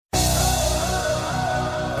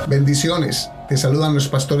Bendiciones. Te saludan los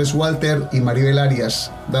pastores Walter y Maribel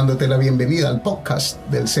Arias, dándote la bienvenida al podcast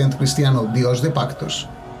del Centro Cristiano Dios de Pactos.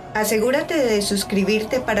 Asegúrate de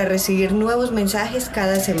suscribirte para recibir nuevos mensajes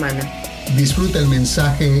cada semana. Disfruta el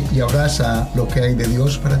mensaje y abraza lo que hay de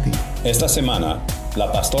Dios para ti. Esta semana,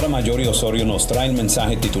 la pastora Mayori Osorio nos trae el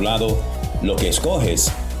mensaje titulado Lo que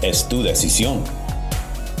escoges es tu decisión.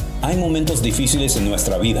 Hay momentos difíciles en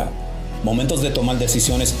nuestra vida, momentos de tomar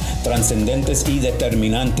decisiones trascendentes y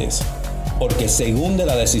determinantes, porque según de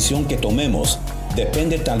la decisión que tomemos,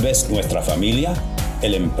 depende tal vez nuestra familia,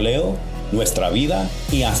 el empleo, nuestra vida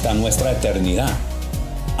y hasta nuestra eternidad.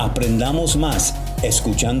 Aprendamos más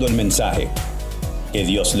escuchando el mensaje. Que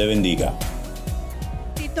Dios le bendiga.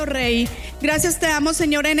 Bendito Rey, gracias te damos,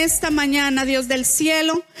 Señor, en esta mañana, Dios del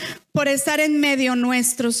cielo, por estar en medio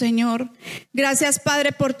nuestro, Señor. Gracias,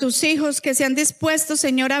 Padre, por tus hijos que se han dispuesto,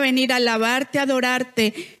 Señor, a venir a alabarte, a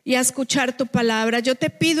adorarte y a escuchar tu palabra. Yo te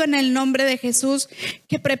pido en el nombre de Jesús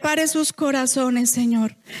que prepare sus corazones,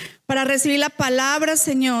 Señor, para recibir la palabra,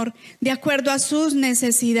 Señor, de acuerdo a sus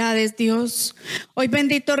necesidades, Dios. Hoy,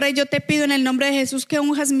 bendito Rey, yo te pido en el nombre de Jesús que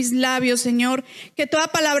unjas mis labios, Señor, que toda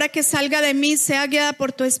palabra que salga de mí sea guiada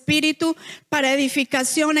por tu Espíritu para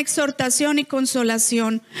edificación, exhortación y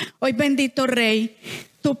consolación. Hoy, bendito Rey,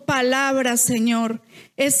 tu palabra, Señor,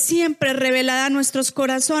 es siempre revelada a nuestros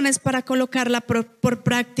corazones para colocarla por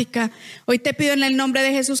práctica. Hoy te pido en el nombre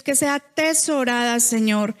de Jesús que sea atesorada,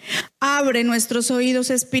 Señor. Abre nuestros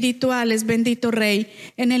oídos espirituales, bendito Rey.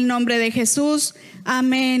 En el nombre de Jesús,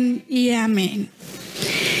 amén y amén.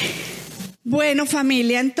 Bueno,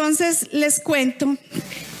 familia, entonces les cuento.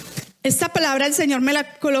 Esta palabra el Señor me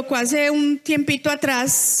la colocó hace un tiempito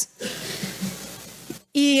atrás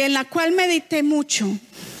y en la cual medité mucho.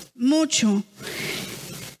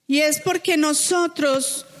 Y es porque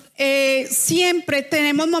nosotros siempre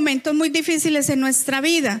tenemos momentos muy difíciles en nuestra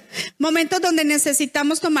vida, momentos donde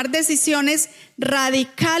necesitamos tomar decisiones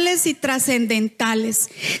radicales y trascendentales.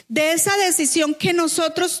 De esa decisión que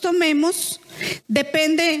nosotros tomemos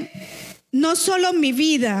depende no solo mi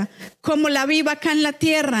vida, como la vivo acá en la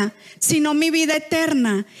tierra, sino mi vida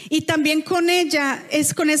eterna. Y también con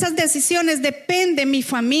esas decisiones depende mi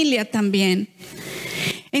familia también.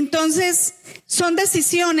 Entonces, son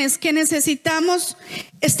decisiones que necesitamos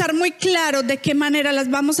estar muy claros de qué manera las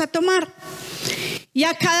vamos a tomar. Y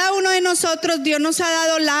a cada uno de nosotros Dios nos ha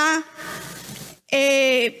dado la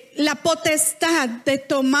potestad de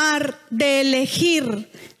tomar, de elegir,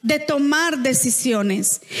 de tomar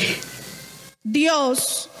decisiones.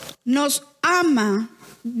 Dios nos ama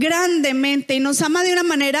grandemente y nos ama de una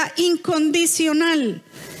manera incondicional.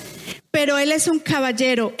 Pero Él es un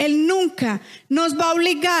caballero, Él nunca nos va a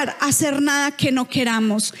obligar a hacer nada que no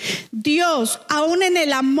queramos. Dios, aún en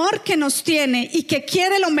el amor que nos tiene y que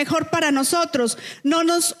quiere lo mejor para nosotros, no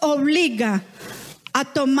nos obliga a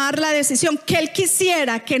tomar la decisión que Él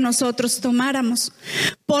quisiera que nosotros tomáramos.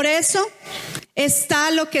 Por eso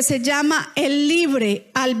está lo que se llama el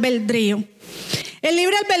libre albedrío. El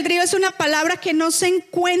libre albedrío es una palabra que no se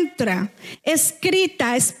encuentra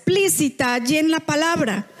escrita, explícita allí en la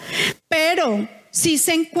palabra, pero sí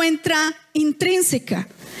se encuentra intrínseca.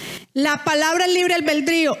 La palabra libre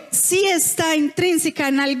albedrío sí está intrínseca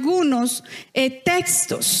en algunos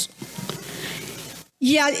textos.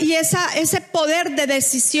 Y ese poder de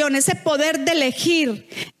decisión, ese poder de elegir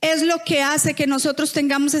es lo que hace que nosotros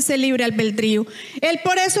tengamos ese libre albedrío. Él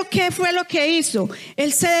por eso, ¿qué fue lo que hizo?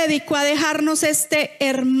 Él se dedicó a dejarnos este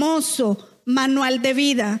hermoso manual de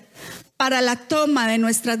vida para la toma de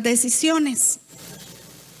nuestras decisiones,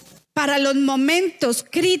 para los momentos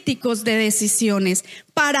críticos de decisiones.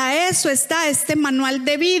 Para eso está este manual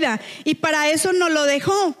de vida y para eso nos lo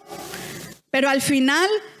dejó. Pero al final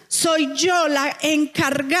soy yo la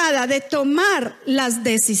encargada de tomar las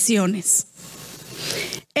decisiones.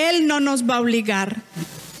 Él no nos va a obligar.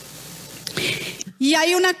 Y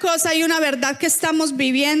hay una cosa, hay una verdad que estamos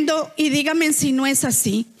viviendo, y díganme si no es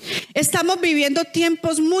así. Estamos viviendo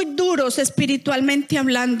tiempos muy duros espiritualmente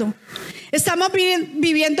hablando. Estamos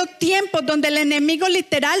viviendo tiempos donde el enemigo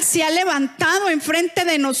literal se ha levantado enfrente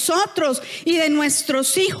de nosotros y de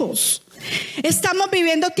nuestros hijos. Estamos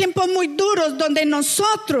viviendo tiempos muy duros donde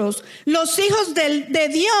nosotros, los hijos de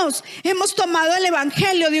Dios, hemos tomado el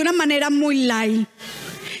evangelio de una manera muy light.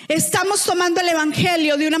 Estamos tomando el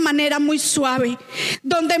evangelio de una manera muy suave,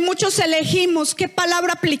 donde muchos elegimos qué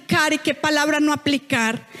palabra aplicar y qué palabra no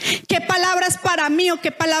aplicar, qué palabra es para mí o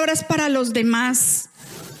qué palabra es para los demás.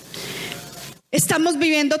 Estamos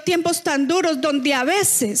viviendo tiempos tan duros donde a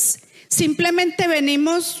veces simplemente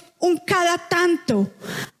venimos un cada tanto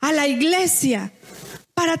a la iglesia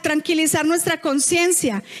para tranquilizar nuestra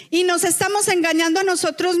conciencia y nos estamos engañando a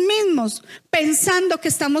nosotros mismos pensando que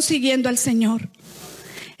estamos siguiendo al Señor.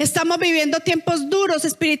 Estamos viviendo tiempos duros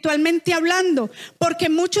espiritualmente hablando, porque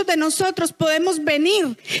muchos de nosotros podemos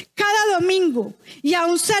venir cada domingo y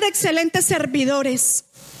aún ser excelentes servidores.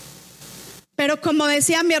 Pero como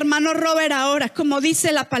decía mi hermano Robert ahora, como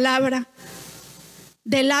dice la palabra,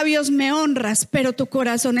 de labios me honras, pero tu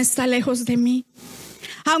corazón está lejos de mí.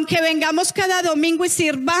 Aunque vengamos cada domingo y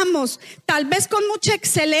sirvamos, tal vez con mucha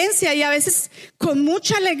excelencia y a veces con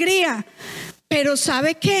mucha alegría, pero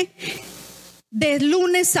 ¿sabe qué? De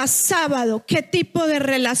lunes a sábado, ¿qué tipo de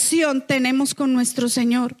relación tenemos con nuestro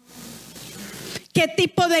Señor? ¿Qué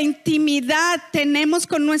tipo de intimidad tenemos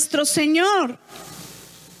con nuestro Señor?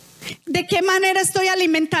 ¿De qué manera estoy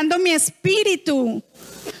alimentando mi espíritu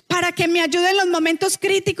para que me ayude en los momentos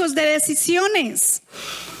críticos de decisiones?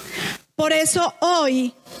 Por eso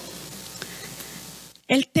hoy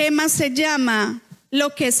el tema se llama: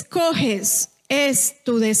 lo que escoges es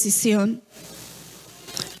tu decisión.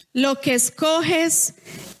 Lo que escoges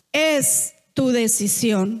es tu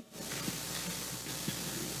decisión.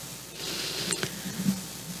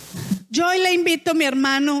 Yo hoy le invito, mi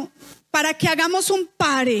hermano, para que hagamos un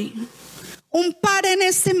pare en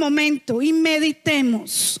este momento y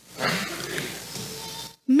meditemos.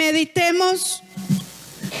 Meditemos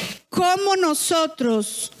cómo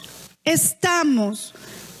nosotros estamos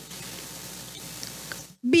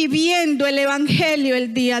viviendo el evangelio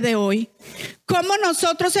el día de hoy. Cómo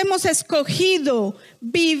nosotros hemos escogido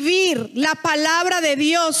vivir la palabra de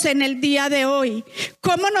Dios en el día de hoy.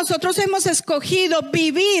 Cómo nosotros hemos escogido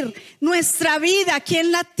vivir nuestra vida aquí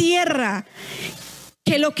en la tierra.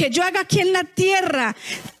 Que lo que yo haga aquí en la tierra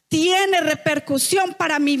tiene repercusión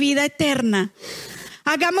para mi vida eterna.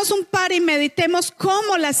 Hagamos un par y meditemos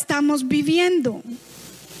cómo la estamos viviendo.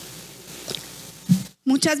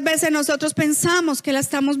 Muchas veces nosotros pensamos que la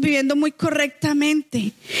estamos viviendo muy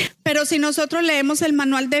correctamente, pero si nosotros leemos el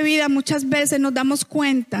manual de vida, muchas veces nos damos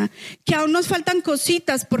cuenta que aún nos faltan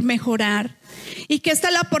cositas por mejorar y que esta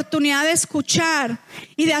es la oportunidad de escuchar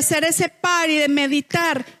y de hacer ese par y de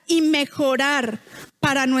meditar y mejorar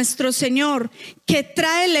para nuestro Señor, que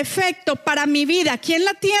trae el efecto para mi vida aquí en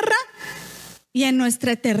la tierra y en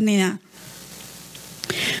nuestra eternidad.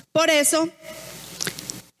 Por eso,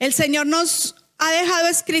 el Señor nos ha dejado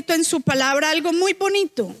escrito en su palabra algo muy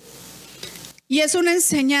bonito y es una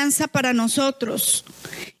enseñanza para nosotros.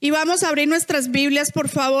 Y vamos a abrir nuestras Biblias, por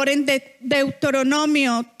favor, en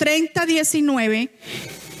Deuteronomio 30:19,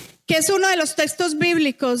 que es uno de los textos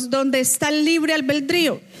bíblicos donde está el libre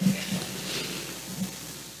albedrío.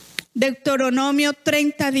 Deuteronomio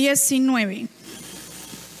 30:19.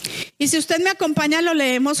 Y si usted me acompaña, lo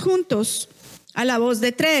leemos juntos. A la voz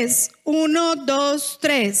de 3, 1, 2,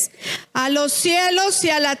 3. A los cielos y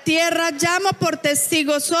a la tierra llamo por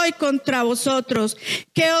testigos hoy contra vosotros,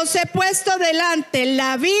 que os he puesto delante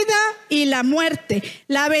la vida y la muerte,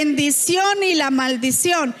 la bendición y la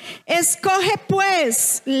maldición. Escoge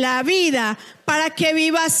pues la vida para que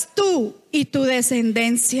vivas tú y tu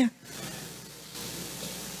descendencia.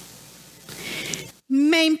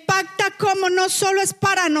 Me impacta cómo no solo es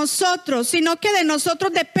para nosotros, sino que de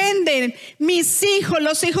nosotros dependen mis hijos,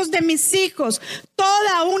 los hijos de mis hijos,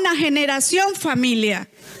 toda una generación, familia.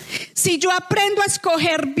 Si yo aprendo a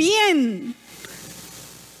escoger bien,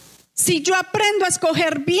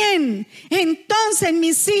 entonces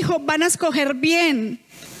mis hijos van a escoger bien.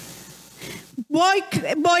 Voy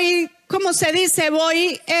como se dice,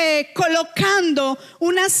 voy colocando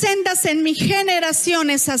unas sendas en mis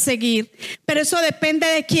generaciones a seguir. Pero eso depende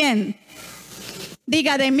de quién.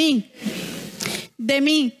 Diga, de mí. De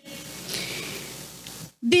mí.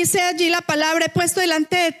 Dice allí la palabra: he puesto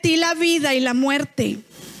delante de ti la vida y la muerte.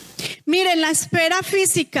 Miren, la esfera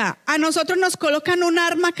física, a nosotros nos colocan un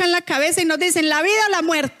arma acá en la cabeza y nos dicen la vida o la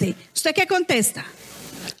muerte. ¿Usted qué contesta?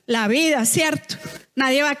 La vida, ¿cierto?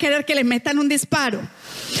 Nadie va a querer que le metan un disparo.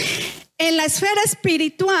 En la esfera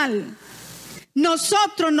espiritual,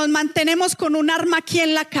 nosotros nos mantenemos con un arma aquí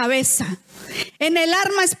en la cabeza. En el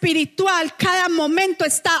arma espiritual, cada momento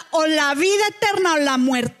está o la vida eterna o la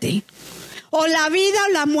muerte. O la vida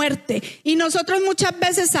o la muerte. Y nosotros muchas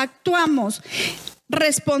veces actuamos,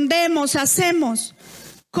 respondemos, hacemos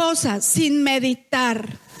cosas sin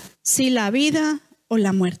meditar si la vida o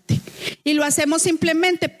la muerte. Y lo hacemos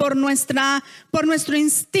simplemente por nuestro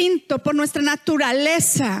instinto, por nuestra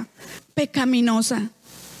naturaleza pecaminosa.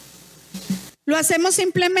 Lo hacemos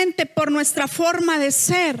simplemente por nuestra forma de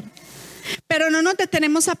ser. Pero no nos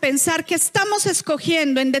detenemos a pensar que estamos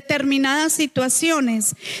escogiendo en determinadas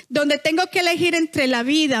situaciones donde tengo que elegir entre la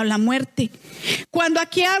vida o la muerte. Cuando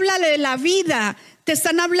aquí habla de la vida, te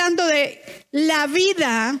están hablando de la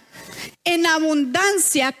vida en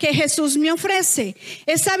abundancia que Jesús me ofrece.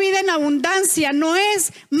 Esa vida en abundancia no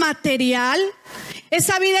es material.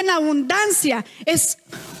 Esa vida en abundancia es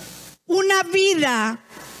una vida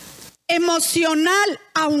emocional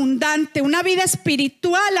abundante, una vida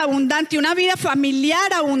espiritual abundante, una vida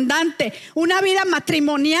familiar abundante, una vida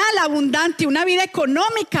matrimonial abundante, una vida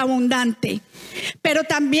económica abundante. Pero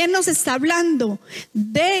también nos está hablando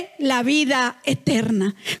de la vida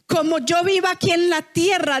eterna. Como yo vivo aquí en la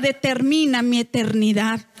tierra determina mi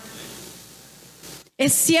eternidad.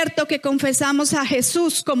 Es cierto que confesamos a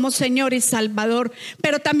Jesús como Señor y Salvador,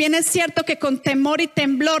 pero también es cierto que con temor y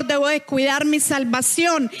temblor debo de cuidar mi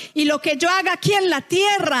salvación, y lo que yo haga aquí en la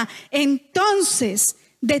tierra entonces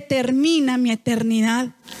determina mi eternidad.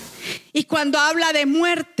 Y cuando habla de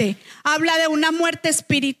muerte, habla de una muerte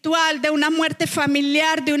espiritual, de una muerte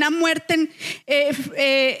familiar, de una muerte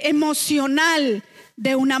emocional,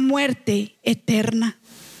 de una muerte eterna.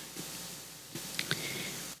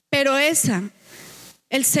 Pero esa,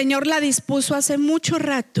 el Señor la dispuso hace mucho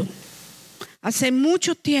rato, hace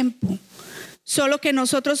mucho tiempo. Solo que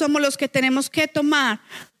nosotros somos los que tenemos que tomar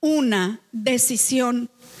una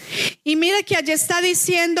decisión. Y mire que allí está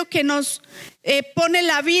diciendo que nos pone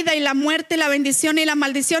la vida y la muerte, la bendición y la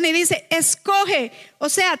maldición, y dice escoge. O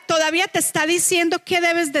sea, todavía te está diciendo qué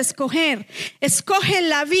debes de escoger. Escoge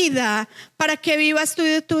la vida para que vivas tú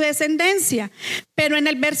y tu descendencia. Pero en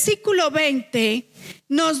el versículo 20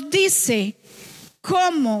 nos dice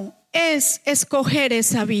cómo es escoger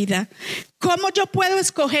esa vida. ¿Cómo yo puedo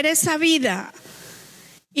escoger esa vida?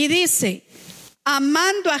 Y dice,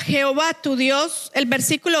 amando a Jehová tu Dios, el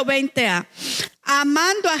versículo 20a,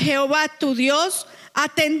 amando a Jehová tu Dios,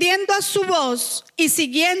 atendiendo a su voz y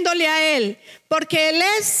siguiéndole a Él, porque Él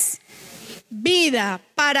es vida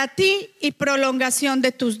para ti y prolongación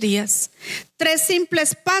de tus días. 3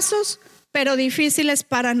 simples pasos, pero difíciles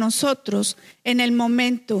para nosotros en el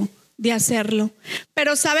momento de hacerlo.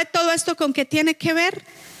 Pero ¿sabe todo esto con qué tiene que ver?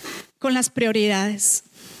 Con las prioridades.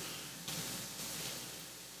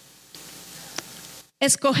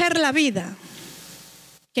 Escoger la vida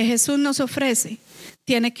que Jesús nos ofrece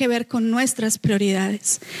tiene que ver con nuestras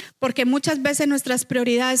prioridades, porque muchas veces nuestras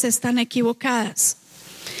prioridades están equivocadas.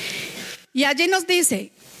 Y allí nos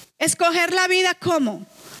dice, escoger la vida ¿cómo?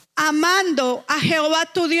 Amando a Jehová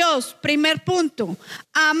tu Dios. Primer punto,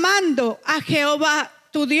 amando a Jehová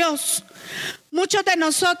tu Dios. Muchos de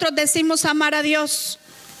nosotros decimos amar a Dios,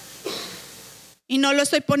 y no lo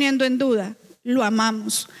estoy poniendo en duda, lo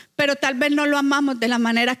amamos, pero tal vez no lo amamos de la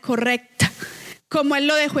manera correcta, como Él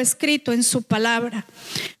lo dejó escrito en su palabra.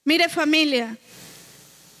 Mire, familia,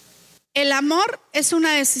 el amor es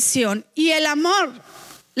una decisión, y el amor,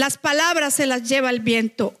 las palabras se las lleva el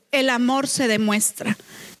viento. El amor se demuestra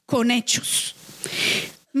con hechos.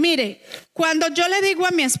 Mire, cuando yo le digo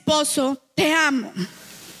a mi esposo te amo,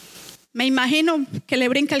 me imagino que le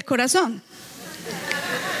brinca el corazón.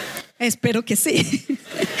 Espero que sí.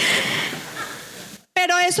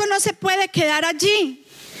 Pero eso no se puede quedar allí.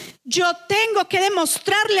 Yo tengo que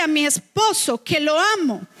demostrarle a mi esposo que lo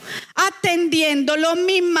amo, atendiéndolo,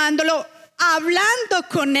 mimándolo, hablando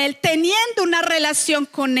con él, teniendo una relación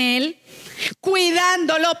con él,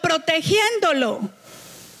 cuidándolo, protegiéndolo.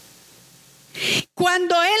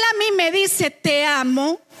 Cuando él a mí me dice te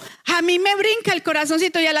amo, a mí me brinca el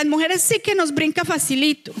corazoncito, y a las mujeres sí que nos brinca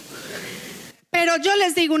facilito. Pero yo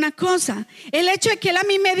les digo una cosa, el hecho de que él a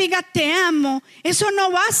mí me diga te amo, eso no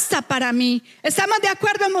basta para mí. ¿Estamos de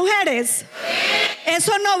acuerdo, mujeres?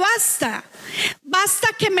 Eso no basta. Basta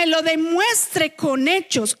que me lo demuestre con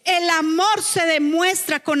hechos. El amor se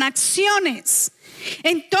demuestra con acciones.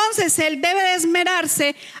 Entonces él debe de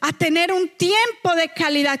esmerarse a tener un tiempo de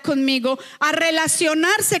calidad conmigo, a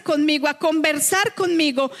relacionarse conmigo, a conversar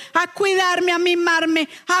conmigo, a cuidarme, a mimarme,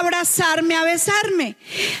 a abrazarme, a besarme.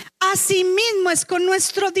 Así mismo es con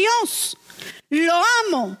nuestro Dios. Lo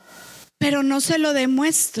amo, pero no se lo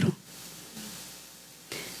demuestro.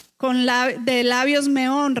 De labios me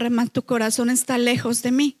honra, mas tu corazón está lejos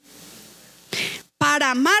de mí.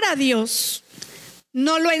 Para amar a Dios,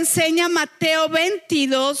 nos lo enseña Mateo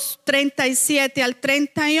 22, 37 al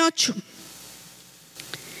 38.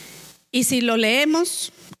 Y si lo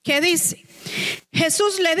leemos, ¿qué dice?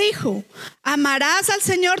 Jesús le dijo, amarás al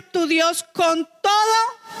Señor tu Dios con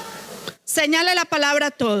todo, señale la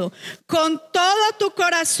palabra todo, con todo tu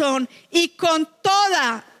corazón y con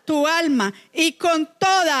toda tu alma y con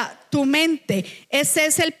toda tu mente. Ese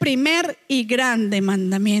es el primer y grande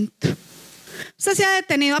mandamiento. Usted se ha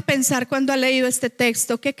detenido a pensar cuando ha leído este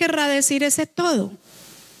texto, ¿qué querrá decir ese todo?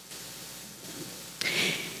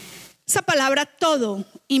 Esa palabra todo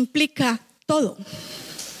implica todo,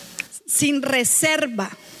 sin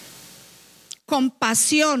reserva, con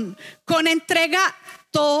pasión, con entrega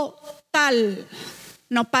total,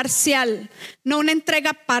 no parcial, no una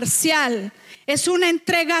entrega parcial, es una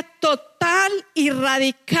entrega total y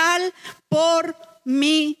radical por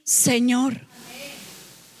mi Señor.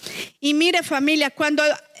 Y mire, familia, cuando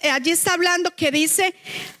allí está hablando que dice,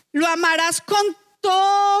 lo amarás con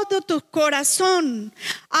todo tu corazón,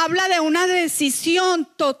 habla de una decisión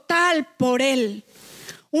total por Él,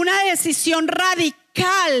 una decisión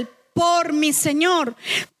radical por mi Señor.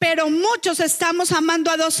 Pero muchos estamos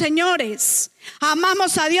amando a dos señores.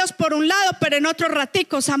 Amamos a Dios por un lado, pero en otros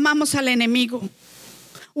raticos amamos al enemigo,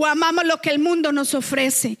 o amamos lo que el mundo nos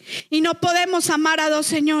ofrece. Y no podemos amar a dos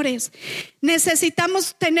señores.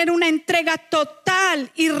 Necesitamos tener una entrega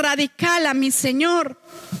total y radical a mi Señor.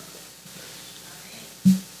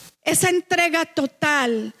 Esa entrega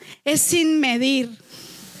total es sin medir,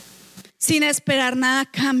 sin esperar nada a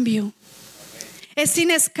cambio, es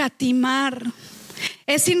sin escatimar,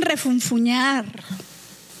 es sin refunfuñar,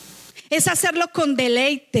 es hacerlo con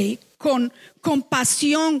deleite, con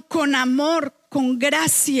pasión, con amor, con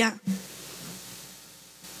gracia.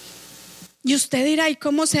 Y usted dirá, ¿y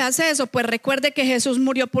cómo se hace eso? Pues recuerde que Jesús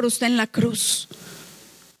murió por usted en la cruz.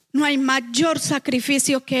 No hay mayor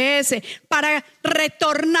sacrificio que ese para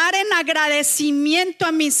retornar en agradecimiento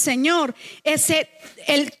a mi Señor.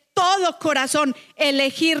 El todo corazón,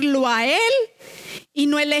 elegirlo a Él y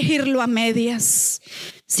no elegirlo a medias,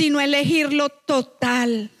 sino elegirlo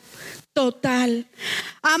total.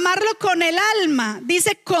 Amarlo con el alma,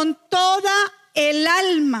 dice con toda el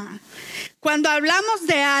alma. Cuando hablamos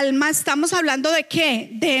de alma, estamos hablando de ¿qué?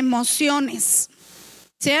 De emociones,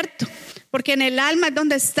 ¿cierto? Porque en el alma es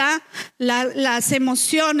donde están las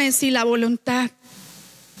emociones y la voluntad.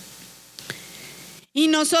 Y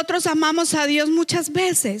nosotros amamos a Dios muchas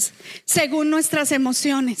veces según nuestras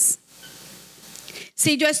emociones.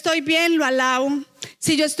 Si yo estoy bien, lo alabo.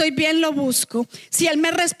 Si yo estoy bien, lo busco. Si Él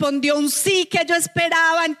me respondió un sí que yo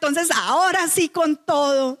esperaba, entonces ahora sí con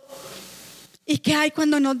todo. ¿Y qué hay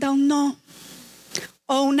cuando nos da un no?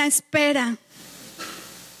 O una espera.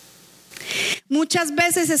 Muchas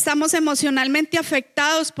veces estamos emocionalmente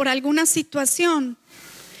afectados por alguna situación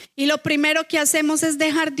y lo primero que hacemos es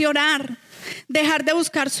dejar de orar, dejar de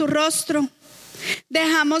buscar su rostro,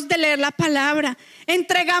 dejamos de leer la palabra,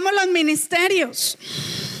 entregamos los ministerios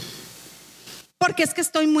porque es que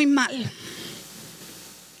estoy muy mal.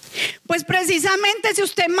 Pues precisamente si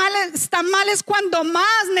usted está mal es cuando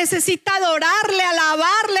más necesita adorarle,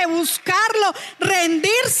 alabarle, buscarlo,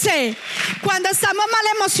 rendirse. Cuando estamos mal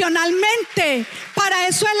emocionalmente, para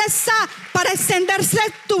eso Él está, para extenderse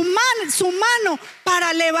su mano,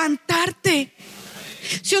 para levantarte.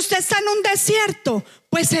 Si usted está en un desierto,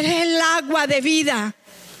 pues Él es el agua de vida.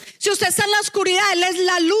 Si usted está en la oscuridad, Él es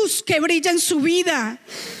la luz que brilla en su vida.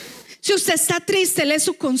 Si usted está triste, Él es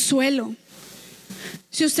su consuelo.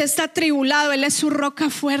 Si usted está atribulado, Él es su roca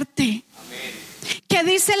fuerte. ¿Qué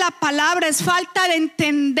dice la palabra? Es falta de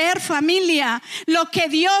entender, familia, lo que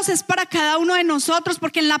Dios es para cada uno de nosotros,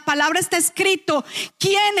 porque en la palabra está escrito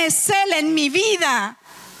quién es Él en mi vida.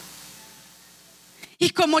 Y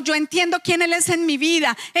como yo entiendo quién Él es en mi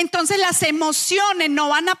vida, entonces las emociones no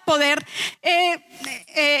van a poder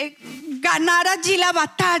ganar allí la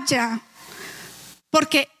batalla,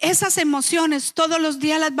 porque esas emociones todos los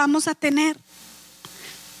días las vamos a tener.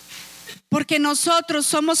 Porque nosotros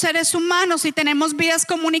somos seres humanos y tenemos vidas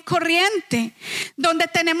común y corriente, donde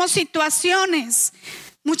tenemos situaciones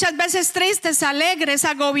muchas veces tristes, alegres,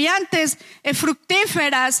 agobiantes,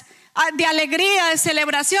 fructíferas, de alegría, de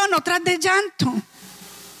celebración, otras de llanto.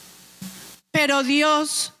 Pero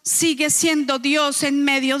Dios sigue siendo Dios en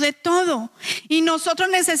medio de todo. Y nosotros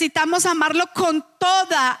necesitamos amarlo con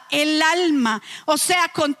toda el alma. O sea,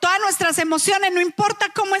 con todas nuestras emociones, no importa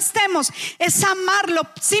cómo estemos. Es amarlo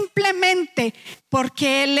simplemente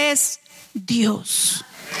porque Él es Dios.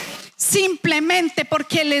 Simplemente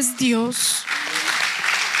porque Él es Dios.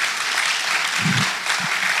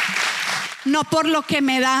 No por lo que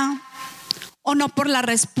me da o no por la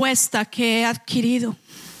respuesta que he adquirido.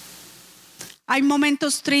 Hay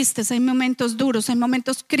momentos tristes, hay momentos duros, hay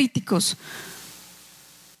momentos críticos,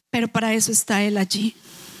 pero para eso está Él allí.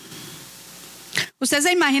 ¿Usted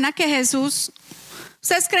se imagina que Jesús,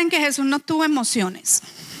 ustedes creen que Jesús no tuvo emociones?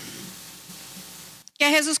 Que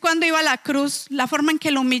Jesús cuando iba a la cruz, la forma en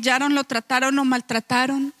que lo humillaron, lo trataron, lo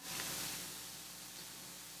maltrataron,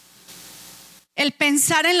 el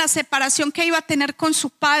pensar en la separación que iba a tener con su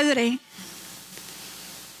Padre,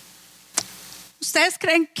 ¿ustedes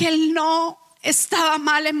creen que Él no estaba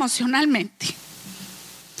mal emocionalmente?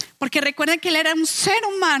 Porque recuerden que Él era un ser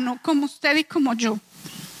humano como usted y como yo.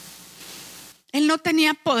 Él no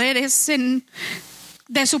tenía poderes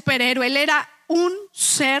de superhéroe. Él era un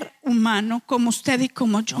ser humano como usted y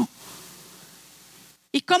como yo.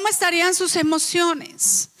 ¿Y cómo estarían sus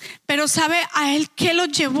emociones? Pero ¿sabe a Él qué lo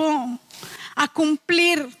llevó a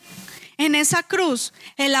cumplir en esa cruz?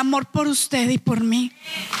 El amor por usted y por mí.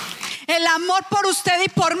 El amor por usted y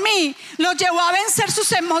por mí lo llevó a vencer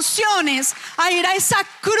sus emociones, a ir a esa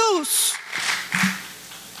cruz.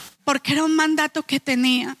 Porque era un mandato que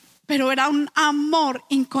tenía, pero era un amor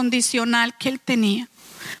incondicional que Él tenía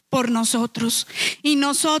por nosotros. Y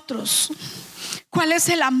nosotros, ¿cuál es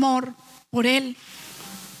el amor por Él?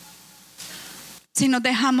 Si nos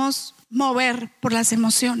dejamos mover por las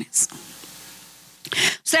emociones.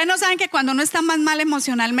 Ustedes no saben que cuando uno está más mal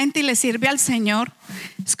emocionalmente y le sirve al Señor,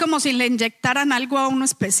 es como si le inyectaran algo a uno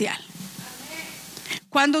especial.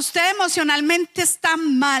 Cuando usted emocionalmente está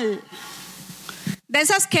mal, de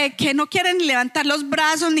esas que no quieren levantar los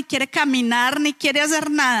brazos, ni quiere caminar, ni quiere hacer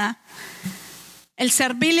nada, el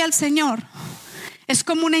servirle al Señor es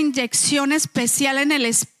como una inyección especial en el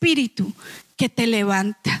espíritu que te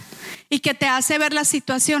levanta y que te hace ver las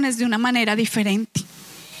situaciones de una manera diferente.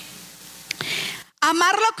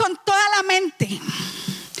 Amarlo con toda la mente.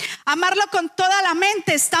 Amarlo con toda la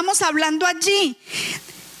mente. Estamos hablando allí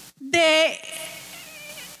de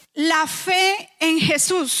la fe en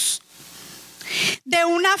Jesús, de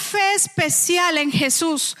una fe especial en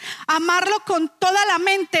Jesús. Amarlo con toda la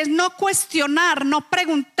mente es no cuestionar, no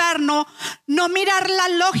preguntar, no mirar la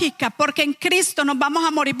lógica, porque en Cristo nos vamos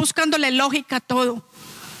a morir buscándole lógica a todo.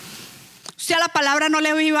 Usted a la palabra no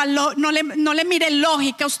le mire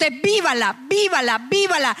lógica, usted vívala,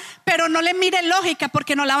 pero no le mire lógica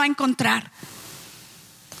porque no la va a encontrar.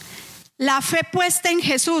 La fe puesta en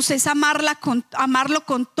Jesús es amarlo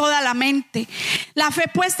con toda la mente. La fe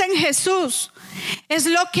puesta en Jesús es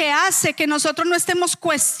lo que hace que nosotros no estemos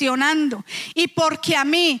cuestionando. ¿Y por qué a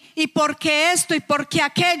mí? ¿Y por qué esto? ¿Y por qué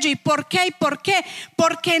aquello? ¿Y por qué? ¿Y por qué?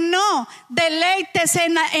 Porque no deleites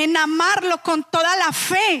en amarlo con toda la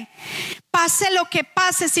fe. Pase lo que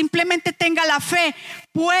pase, simplemente tenga la fe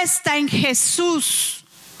puesta en Jesús.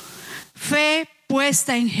 Fe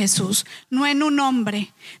puesta en Jesús, no en un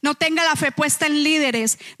hombre. No tenga la fe puesta en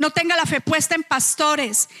líderes, no tenga la fe puesta en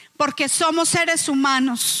pastores, porque somos seres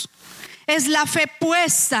humanos. Es la fe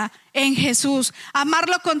puesta en Jesús.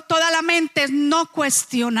 Amarlo con toda la mente es no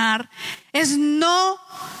cuestionar, es no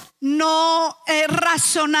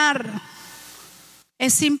razonar,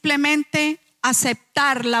 es simplemente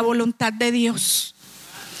aceptar la voluntad de Dios.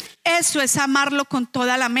 Eso es amarlo con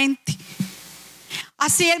toda la mente.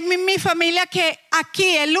 Así es mi familia, que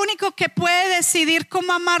aquí el único que puede decidir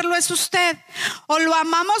cómo amarlo es usted. O lo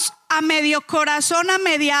amamos a medio corazón, a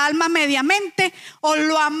media alma, a media mente, o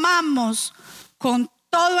lo amamos con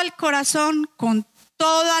todo el corazón, con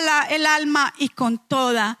toda el alma y con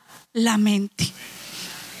toda la mente.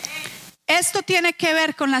 Esto tiene que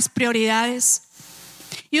ver con las prioridades.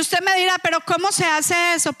 Y usted me dirá, pero ¿cómo se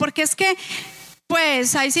hace eso? Porque es que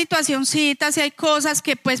pues hay situacioncitas y hay cosas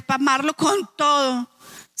que pues para amarlo con todo.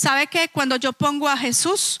 ¿Sabe qué? Cuando yo pongo a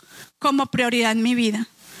Jesús como prioridad en mi vida,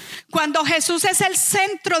 cuando Jesús es el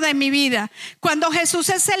centro de mi vida, cuando Jesús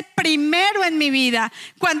es el primero en mi vida,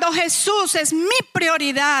 cuando Jesús es mi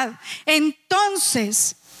prioridad,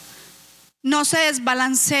 entonces no se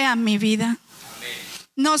desbalancea mi vida.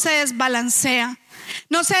 No se desbalancea.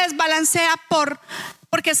 No se desbalancea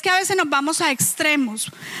porque es que a veces nos vamos a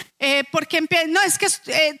extremos. Porque no, es que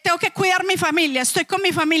tengo que cuidar mi familia, estoy con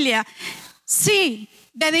mi familia. Sí,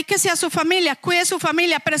 dedíquese a su familia, cuide su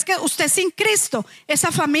familia, pero es que usted sin Cristo,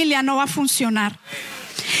 esa familia no va a funcionar.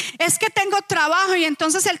 Es que tengo trabajo y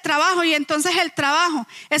entonces el trabajo,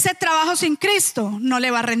 ese trabajo sin Cristo no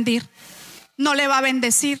le va a rendir, no le va a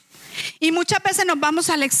bendecir. Y muchas veces nos vamos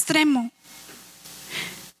al extremo,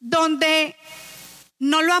 donde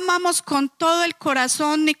no lo amamos con todo el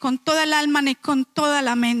corazón, ni con toda el alma, ni con toda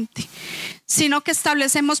la mente, sino que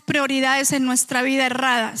establecemos prioridades en nuestra vida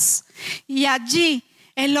erradas. Y allí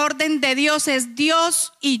el orden de Dios es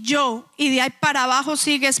Dios y yo, y de ahí para abajo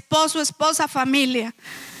sigue esposo, esposa, familia.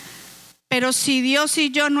 Pero si Dios y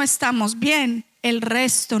yo no estamos bien, el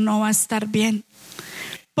resto no va a estar bien.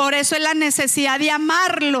 Por eso es la necesidad de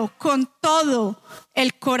amarlo con todo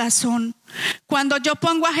el corazón. Cuando yo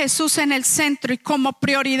pongo a Jesús en el centro y como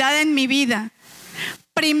prioridad en mi vida,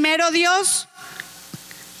 primero Dios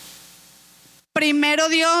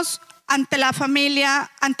ante la familia,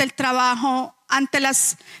 ante el trabajo, ante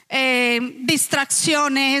las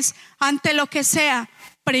distracciones, ante lo que sea,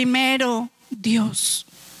 primero Dios.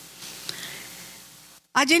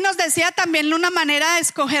 Allí nos decía también una manera de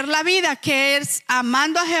escoger la vida, que es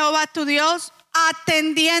amando a Jehová tu Dios,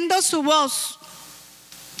 atendiendo su voz.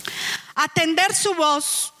 Atender su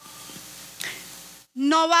voz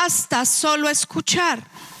no basta solo escuchar.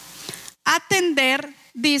 Atender,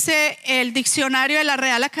 dice el diccionario de la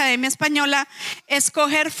Real Academia Española,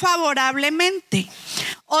 escoger favorablemente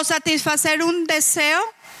o satisfacer un deseo,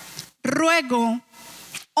 ruego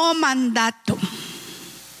o mandato.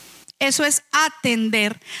 Eso es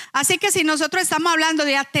atender. Así que si nosotros estamos hablando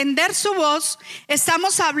de atender su voz,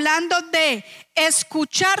 estamos hablando de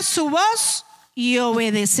escuchar su voz y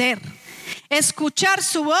obedecer. Escuchar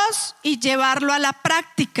su voz y llevarlo a la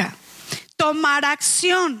práctica. Tomar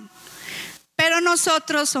acción. Pero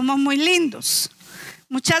nosotros somos muy lindos.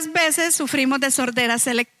 Muchas veces sufrimos de sordera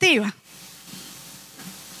selectiva.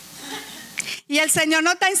 Y el Señor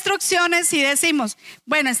nos da instrucciones y decimos,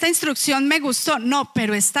 bueno, esta instrucción me gustó. No,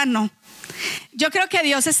 pero esta no. Yo creo que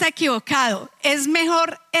Dios está equivocado. Es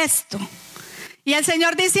mejor esto. Y el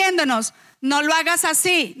Señor diciéndonos, no lo hagas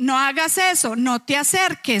así, no hagas eso, no te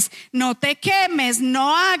acerques, no te quemes,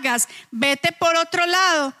 no hagas, vete por otro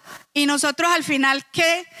lado. Y nosotros al final,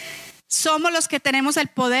 ¿qué? Somos los que tenemos el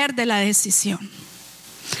poder de la decisión.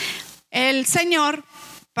 El Señor,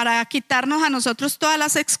 para quitarnos a nosotros todas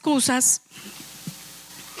las excusas,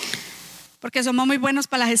 porque somos muy buenos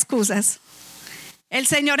para las excusas. El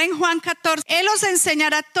Señor en Juan 14, Él os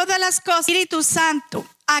enseñará todas las cosas. Espíritu Santo,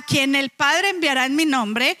 a quien el Padre enviará en mi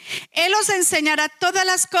nombre, Él os enseñará todas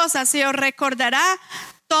las cosas y os recordará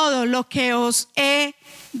todo lo que os he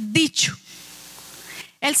dicho.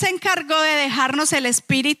 Él se encargó de dejarnos el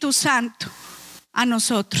Espíritu Santo a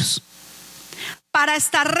nosotros para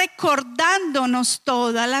estar recordándonos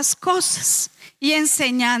todas las cosas y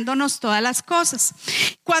enseñándonos todas las cosas.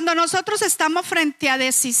 Cuando nosotros estamos frente a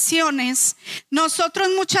decisiones, nosotros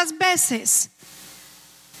muchas veces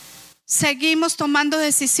seguimos tomando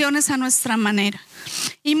decisiones a nuestra manera.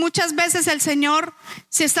 Y muchas veces el Señor,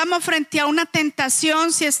 si estamos frente a una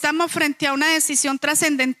tentación, si estamos frente a una decisión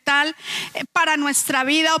trascendental para nuestra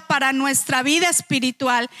vida o para nuestra vida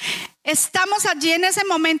espiritual, estamos allí en ese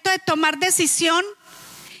momento de tomar decisión.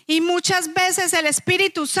 Y muchas veces el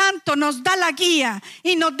Espíritu Santo nos da la guía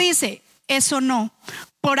y nos dice, eso no,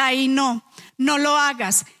 por ahí no, no lo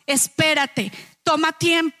hagas, espérate, toma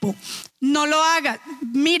tiempo, no lo hagas,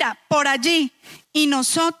 mira, por allí. Y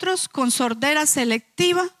nosotros con sordera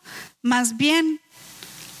selectiva, más bien,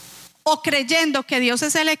 o creyendo que Dios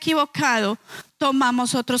es el equivocado,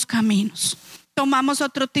 tomamos otros caminos, tomamos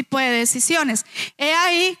otro tipo de decisiones. He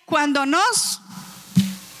ahí cuando nos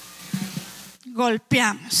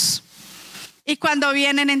golpeamos. Y cuando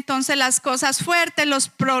vienen entonces las cosas fuertes, los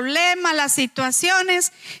problemas, las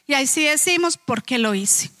situaciones, y ahí sí decimos, ¿por qué lo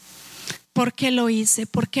hice? ¿Por qué lo hice?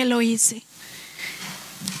 ¿Por qué lo hice?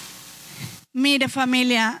 Mire,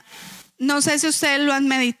 familia, no sé si ustedes lo han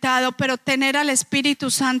meditado, pero tener al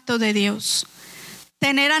Espíritu Santo de Dios,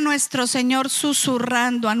 tener a nuestro Señor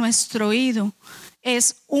susurrando a nuestro oído,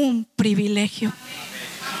 es un privilegio.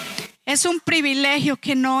 Es un privilegio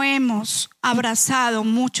que no hemos abrazado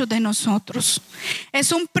muchos de nosotros.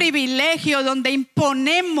 Es un privilegio donde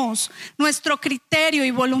imponemos nuestro criterio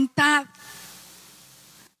y voluntad,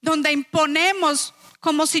 donde imponemos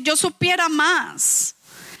como si yo supiera más.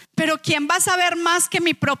 Pero ¿quién va a saber más que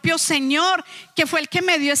mi propio Señor, que fue el que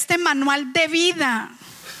me dio este manual de vida?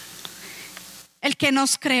 El que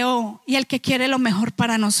nos creó y el que quiere lo mejor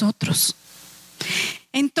para nosotros.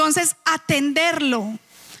 Entonces, atenderlo,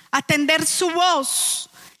 atender su voz,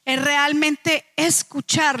 es realmente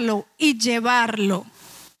escucharlo y llevarlo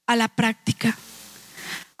a la práctica.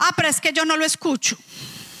 Pero es que yo no lo escucho.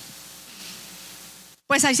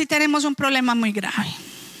 Pues ahí sí tenemos un problema muy grave.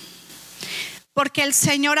 Porque el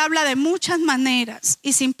Señor habla de muchas maneras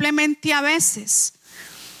y simplemente a veces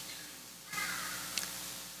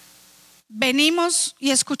venimos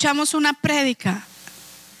y escuchamos una prédica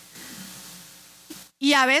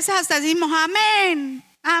y a veces hasta decimos amén,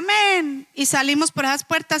 amén, y salimos por esas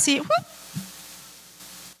puertas y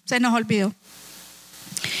se nos olvidó.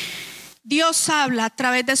 Dios habla a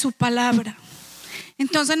través de su palabra.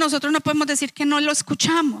 Entonces nosotros no podemos decir que no lo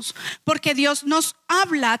escuchamos, porque Dios nos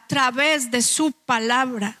habla a través de su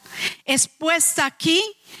palabra, expuesta aquí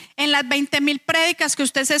en las 20,000 prédicas que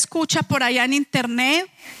usted se escucha por allá en internet.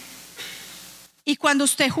 Y cuando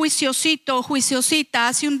usted juiciosito o juiciosita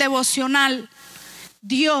hace un devocional,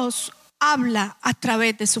 Dios habla a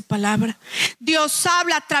través de su palabra. Dios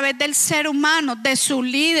habla a través del ser humano, de su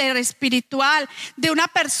líder espiritual, de una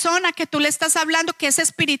persona que tú le estás hablando que es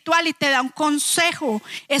espiritual y te da un consejo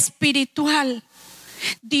espiritual.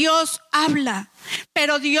 Dios habla,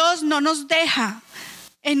 pero Dios no nos deja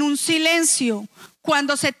en un silencio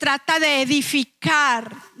cuando se trata de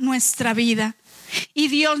edificar nuestra vida. Y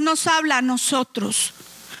Dios nos habla a nosotros.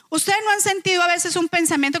 ¿Ustedes no han sentido a veces un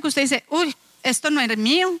pensamiento que usted dice, uy, esto no es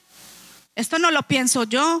mío, esto no lo pienso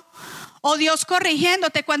yo? O Dios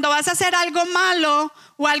corrigiéndote cuando vas a hacer algo malo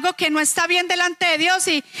o algo que no está bien delante de Dios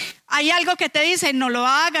y hay algo que te dice, no lo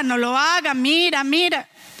haga, mira.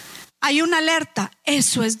 Hay una alerta,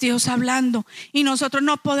 eso es Dios hablando. Y nosotros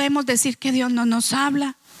no podemos decir que Dios no nos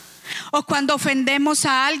habla. O cuando ofendemos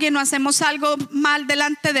a alguien o hacemos algo mal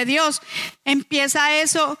delante de Dios, empieza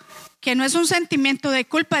eso que no es un sentimiento de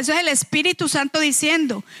culpa, eso es el Espíritu Santo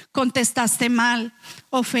diciendo, contestaste mal,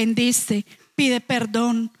 ofendiste, pide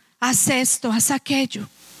perdón, haz esto, haz aquello.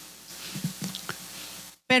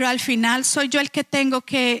 Pero al final soy yo el que tengo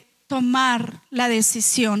que tomar la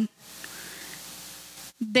decisión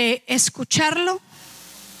de escucharlo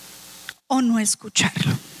o no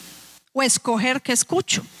escucharlo, o escoger qué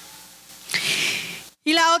escucho.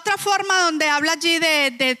 Y la otra forma donde habla allí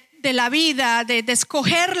de la vida, de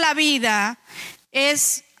escoger la vida,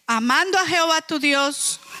 es amando a Jehová tu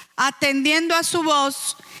Dios, atendiendo a su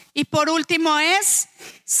voz, y por último es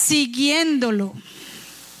siguiéndolo.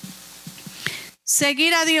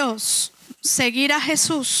 Seguir a Dios, seguir a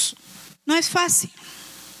Jesús, no es fácil.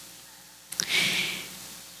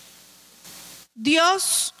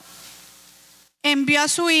 Dios envió a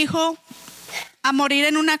su Hijo a morir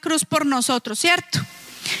en una cruz por nosotros, ¿cierto?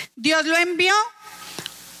 Dios lo envió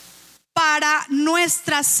para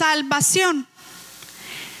nuestra salvación.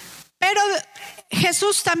 Pero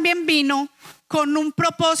Jesús también vino con un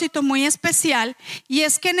propósito muy especial, y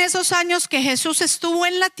es que en esos años que Jesús estuvo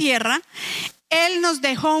en la tierra, Él nos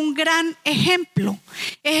dejó un gran ejemplo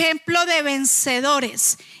de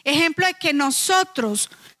vencedores, ejemplo de que nosotros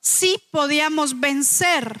sí podíamos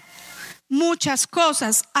vencer muchas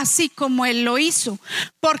cosas, así como Él lo hizo.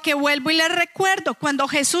 Porque vuelvo y les recuerdo, cuando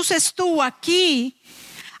Jesús estuvo aquí,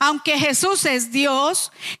 aunque Jesús es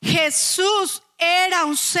Dios, Jesús era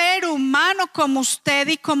un ser humano como usted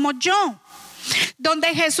y como yo.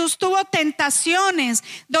 Donde Jesús tuvo tentaciones,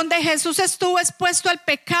 donde Jesús estuvo expuesto al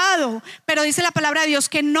pecado, pero dice la palabra de Dios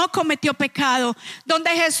que no cometió pecado.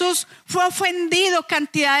 Donde Jesús fue ofendido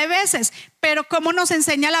cantidad de veces, pero como nos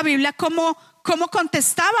enseña la Biblia, cómo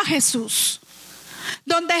contestaba Jesús.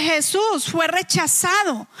 Donde Jesús fue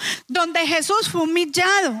rechazado, donde Jesús fue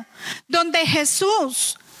humillado, donde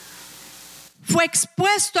Jesús fue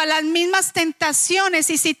expuesto a las mismas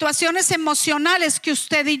tentaciones y situaciones emocionales que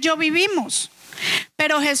usted y yo vivimos.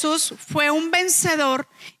 Pero Jesús fue un vencedor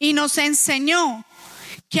y nos enseñó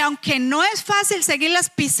que aunque no es fácil seguir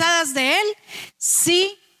las pisadas de Él,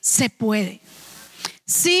 sí se puede.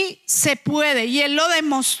 Sí se puede, y Él lo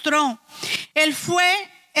demostró. Él fue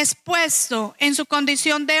expuesto en su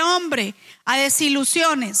condición de hombre a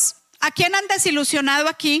desilusiones. ¿A quién han desilusionado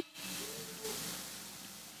aquí?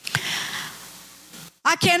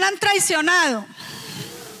 ¿A quién han traicionado?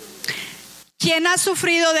 ¿Quién ha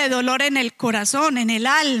sufrido de dolor en el corazón, en el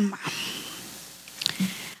alma?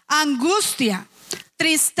 Angustia,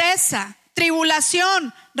 tristeza,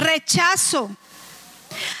 tribulación, rechazo.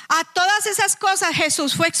 A todas esas cosas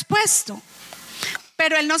Jesús fue expuesto,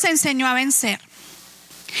 pero Él nos enseñó a vencer.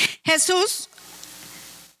 Jesús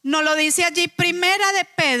nos lo dice allí, Primera de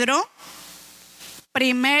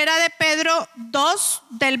Pedro 2,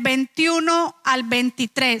 del 21 al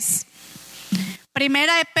 23.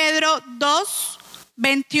 Primera de Pedro 2,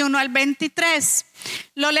 21 al 23.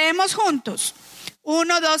 Lo leemos juntos.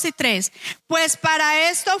 1, 2 y 3. Pues para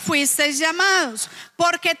esto fuisteis llamados,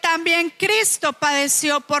 porque también Cristo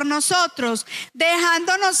padeció por nosotros,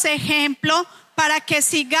 dejándonos ejemplo para que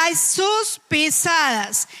sigáis sus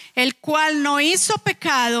pisadas, el cual no hizo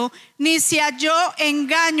pecado, ni se halló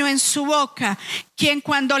engaño en su boca, quien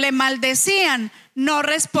cuando le maldecían no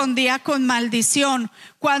respondía con maldición,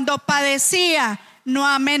 cuando padecía no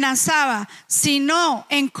amenazaba, sino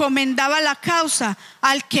encomendaba la causa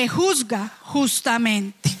al que juzga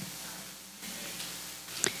justamente.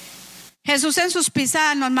 Jesús en sus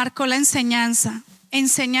pisadas nos marcó la enseñanzas,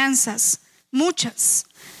 muchas,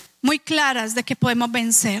 muy claras, de que podemos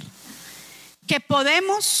vencer, que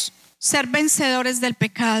podemos ser vencedores del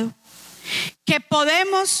pecado, que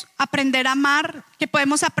podemos aprender a amar, que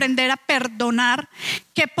podemos aprender a perdonar,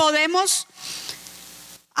 que podemos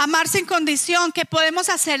amar sin condición, que podemos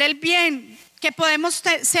hacer el bien, que podemos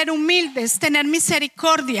ser humildes, tener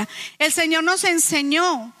misericordia. El Señor nos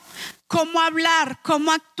enseñó cómo hablar,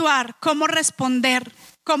 cómo actuar, cómo responder,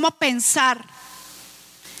 cómo pensar.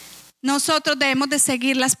 Nosotros debemos de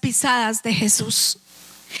seguir las pisadas de Jesús.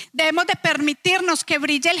 Debemos de permitirnos que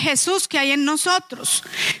brille el Jesús que hay en nosotros.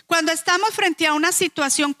 Cuando estamos frente a una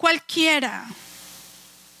situación cualquiera,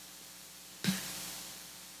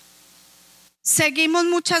 seguimos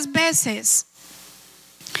muchas veces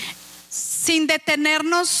sin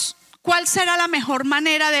detenernos cuál será la mejor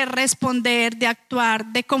manera de responder, de actuar,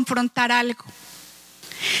 de confrontar algo.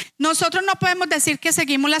 Nosotros no podemos decir que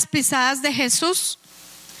seguimos las pisadas de Jesús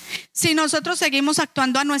si nosotros seguimos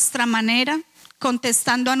actuando a nuestra manera,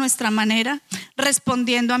 contestando a nuestra manera,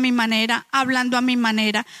 respondiendo a mi manera, hablando a mi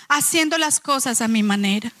manera, haciendo las cosas a mi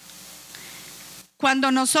manera.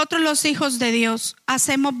 Cuando nosotros, los hijos de Dios,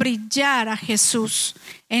 hacemos brillar a Jesús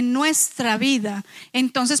en nuestra vida,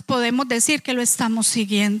 entonces podemos decir que lo estamos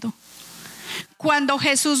siguiendo. Cuando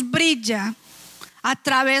Jesús brilla a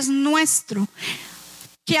través nuestro,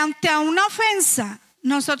 que ante una ofensa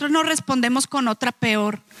nosotros no respondemos con otra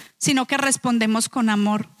peor, sino que respondemos con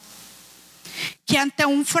amor. Que ante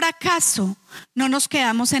un fracaso no nos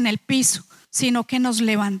quedamos en el piso, sino que nos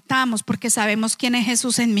levantamos porque sabemos quién es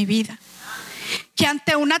Jesús en mi vida. Que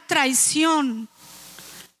ante una traición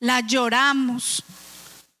la lloramos,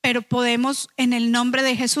 pero podemos en el nombre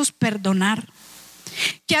de Jesús perdonar.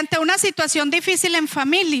 Que ante una situación difícil en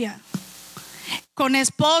familia, con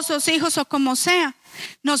esposos, hijos o como sea,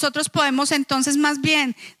 nosotros podemos entonces más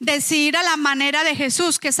bien decidir a la manera de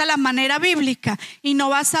Jesús, que es a la manera bíblica y no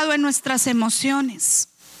basado en nuestras emociones.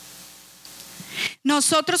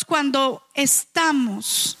 Nosotros cuando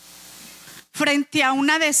estamos frente a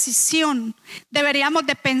una decisión deberíamos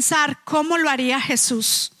de pensar cómo lo haría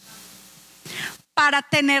Jesús para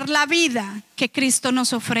tener la vida que Cristo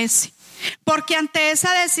nos ofrece. Porque ante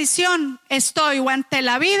esa decisión estoy o ante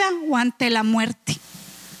la vida o ante la muerte.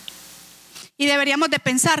 Y deberíamos de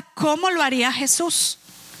pensar cómo lo haría Jesús.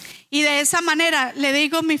 Y de esa manera le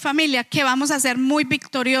digo a mi familia que vamos a ser muy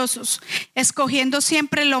victoriosos, escogiendo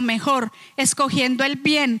siempre lo mejor, escogiendo el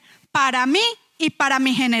bien para mí y para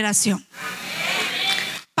mi generación.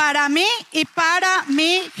 Para mí y para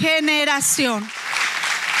mi generación.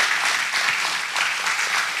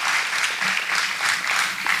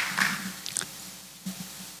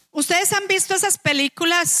 ¿Ustedes han visto esas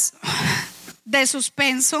películas de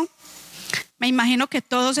suspenso? Me imagino que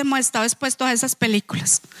todos hemos estado expuestos a esas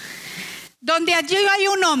películas, donde allí hay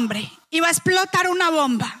un hombre y va a explotar una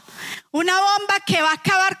bomba que va a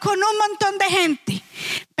acabar con un montón de gente,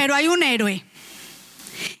 pero hay un héroe.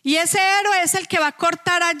 Y ese héroe es el que va a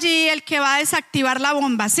cortar allí, el que va a desactivar la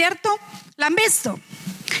bomba, ¿cierto? ¿La han visto?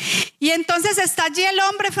 Y entonces está allí el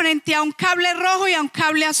hombre frente a un cable rojo y a un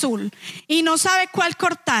cable azul y no sabe cuál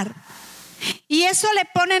cortar. Y eso le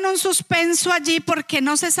ponen un suspenso allí porque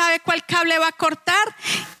no se sabe cuál cable va a cortar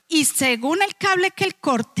y según el cable que él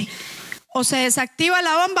corte, o se desactiva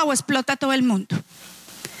la bomba o explota todo el mundo.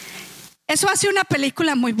 Eso hace una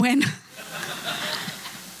película muy buena.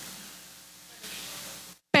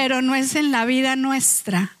 Pero no es en la vida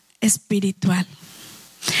nuestra espiritual.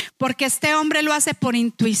 Porque este hombre lo hace por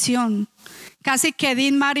intuición, casi que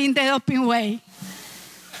Dean Martin de Doping Way.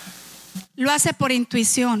 Lo hace por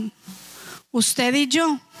intuición. Usted y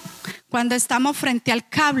yo, cuando estamos frente al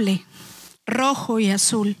cable rojo y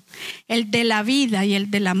azul, el de la vida y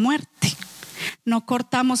el de la muerte, no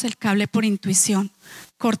cortamos el cable por intuición,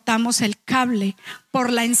 cortamos el cable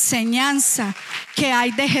por la enseñanza que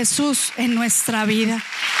hay de Jesús en nuestra vida.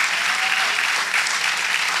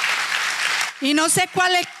 Y no sé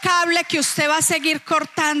cuál es el cable que usted va a seguir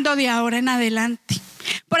cortando de ahora en adelante.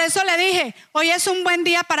 Por eso le dije, hoy es un buen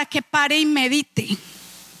día para que pare y medite.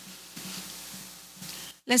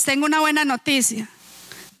 Les tengo una buena noticia.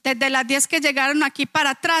 Desde las 10 que llegaron aquí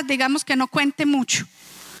para atrás, digamos que no cuente mucho.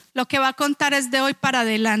 Lo que va a contar es de hoy para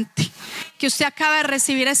adelante. Que usted acaba de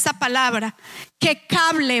recibir esta palabra. ¿Qué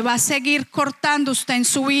cable va a seguir cortando usted en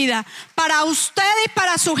su vida? Para usted y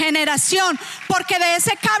para su generación. Porque de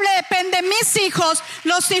ese cable dependen mis hijos,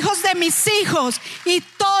 los hijos de mis hijos y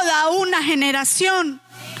toda una generación.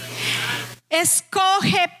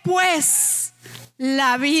 Escoge pues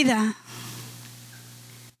la vida.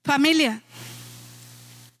 Familia,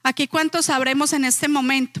 aquí cuántos sabremos en este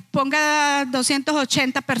momento. Ponga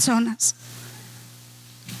 280 personas.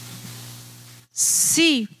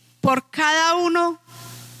 Si por cada uno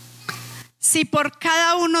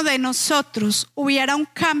de nosotros hubiera un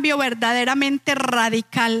cambio verdaderamente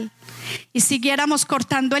radical y siguiéramos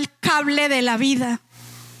cortando el cable de la vida,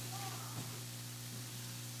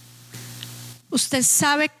 usted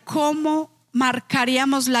sabe cómo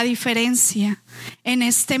marcaríamos la diferencia en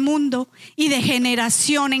este mundo y de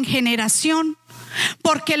generación en generación.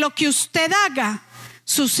 Porque lo que usted haga,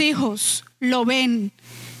 sus hijos lo ven.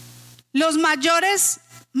 Los mayores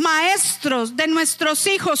maestros de nuestros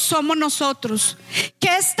hijos somos nosotros.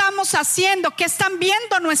 ¿Qué estamos haciendo? ¿Qué están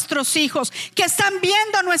viendo nuestros hijos? ¿Qué están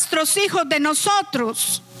viendo nuestros hijos de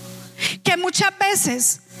nosotros? Que muchas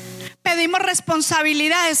veces pedimos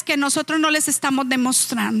responsabilidades que nosotros no les estamos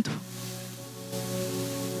demostrando.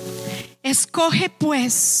 Escoge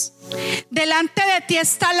pues, delante de ti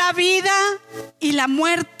está la vida y la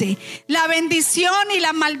muerte, la bendición y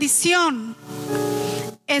la maldición.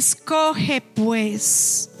 Escoge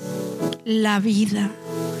pues la vida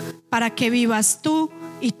para que vivas tú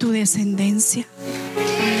y tu descendencia.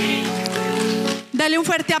 Dale un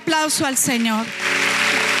fuerte aplauso al Señor.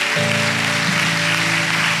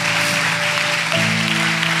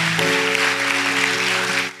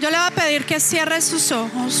 Yo le voy a pedir que cierre sus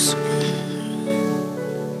ojos.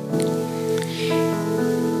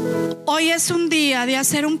 Hoy es un día de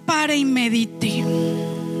hacer un pare y medite.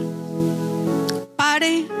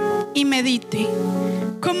 Pare y medite.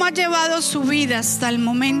 ¿Cómo ha llevado su vida hasta el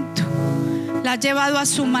momento? ¿La ha llevado a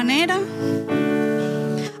su manera?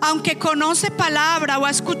 Aunque conoce palabra o ha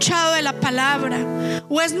escuchado de la palabra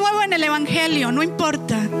o es nuevo en el evangelio, no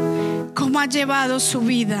importa. ¿Cómo ha llevado su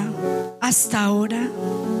vida hasta ahora?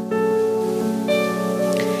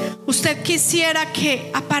 Usted quisiera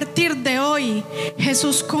que a partir de hoy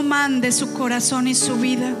Jesús comande su corazón y su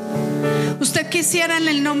vida. Usted quisiera en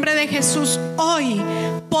el nombre de Jesús hoy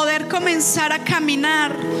poder comenzar a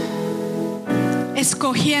caminar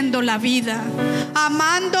escogiendo la vida,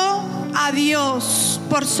 amando a Dios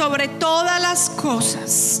por sobre todas las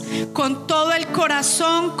cosas, con todo el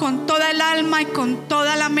corazón, con toda el alma y con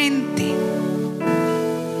toda la mente,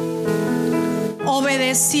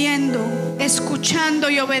 obedeciendo, escuchando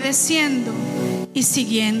y obedeciendo y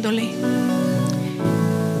siguiéndole.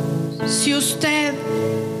 Si usted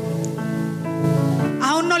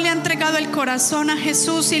aún no le ha entregado el corazón a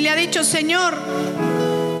Jesús y le ha dicho: Señor,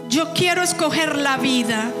 yo quiero escoger la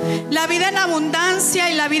vida en abundancia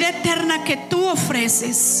y la vida eterna que tú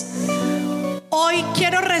ofreces. Hoy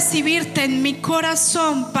quiero recibirte en mi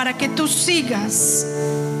corazón para que tú sigas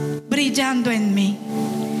brillando en mí.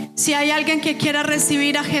 Si hay alguien que quiera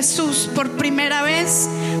recibir a Jesús por primera vez,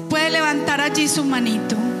 puede levantar allí su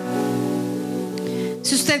manito.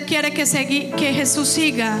 Si usted quiere que Jesús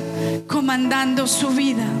siga comandando su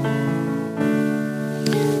vida.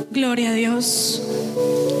 Gloria a Dios.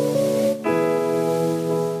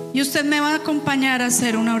 Y usted me va a acompañar a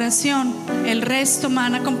hacer una oración. El resto me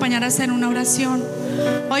van a acompañar a hacer una oración.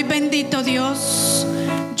 Hoy, bendito Dios,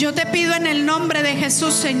 yo te pido en el nombre de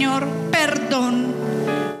Jesús, Señor, perdón.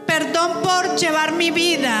 Perdón por llevar mi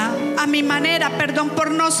vida a mi manera. Perdón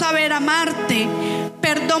por no saber amarte.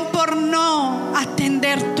 Perdón por no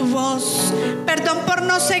atender tu voz. Perdón por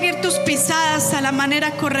no seguir tus pisadas a la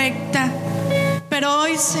manera correcta. Pero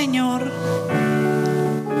hoy, Señor,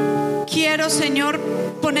 quiero, Señor,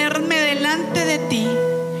 ponerme delante de ti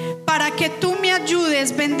para que tú me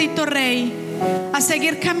ayudes, bendito Rey, a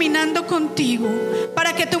seguir caminando contigo,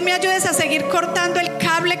 para que tú me ayudes a seguir cortando el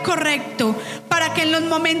cable correcto, para que en los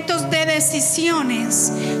momentos de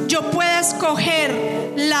decisiones yo pueda escoger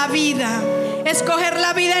la vida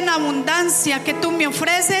en abundancia que tú me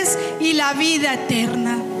ofreces y la vida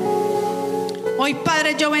eterna. Hoy,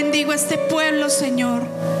 Padre, yo bendigo este pueblo, Señor,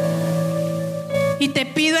 y te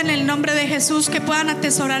pido en el nombre de Jesús que puedan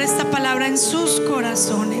atesorar esta palabra en sus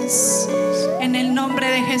corazones. En el nombre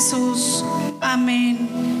de Jesús. Amén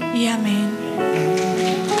y amén.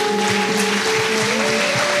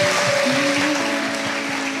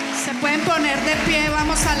 Se pueden poner de pie,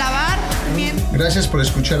 vamos a alabar. Gracias por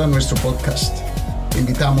escuchar a nuestro podcast. Te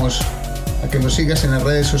invitamos a que nos sigas en las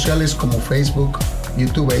redes sociales como Facebook,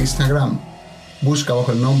 YouTube e Instagram. Busca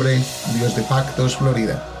bajo el nombre Dios de Pactos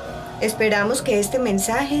Florida. Esperamos que este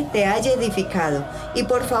mensaje te haya edificado y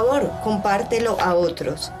por favor compártelo a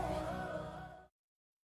otros.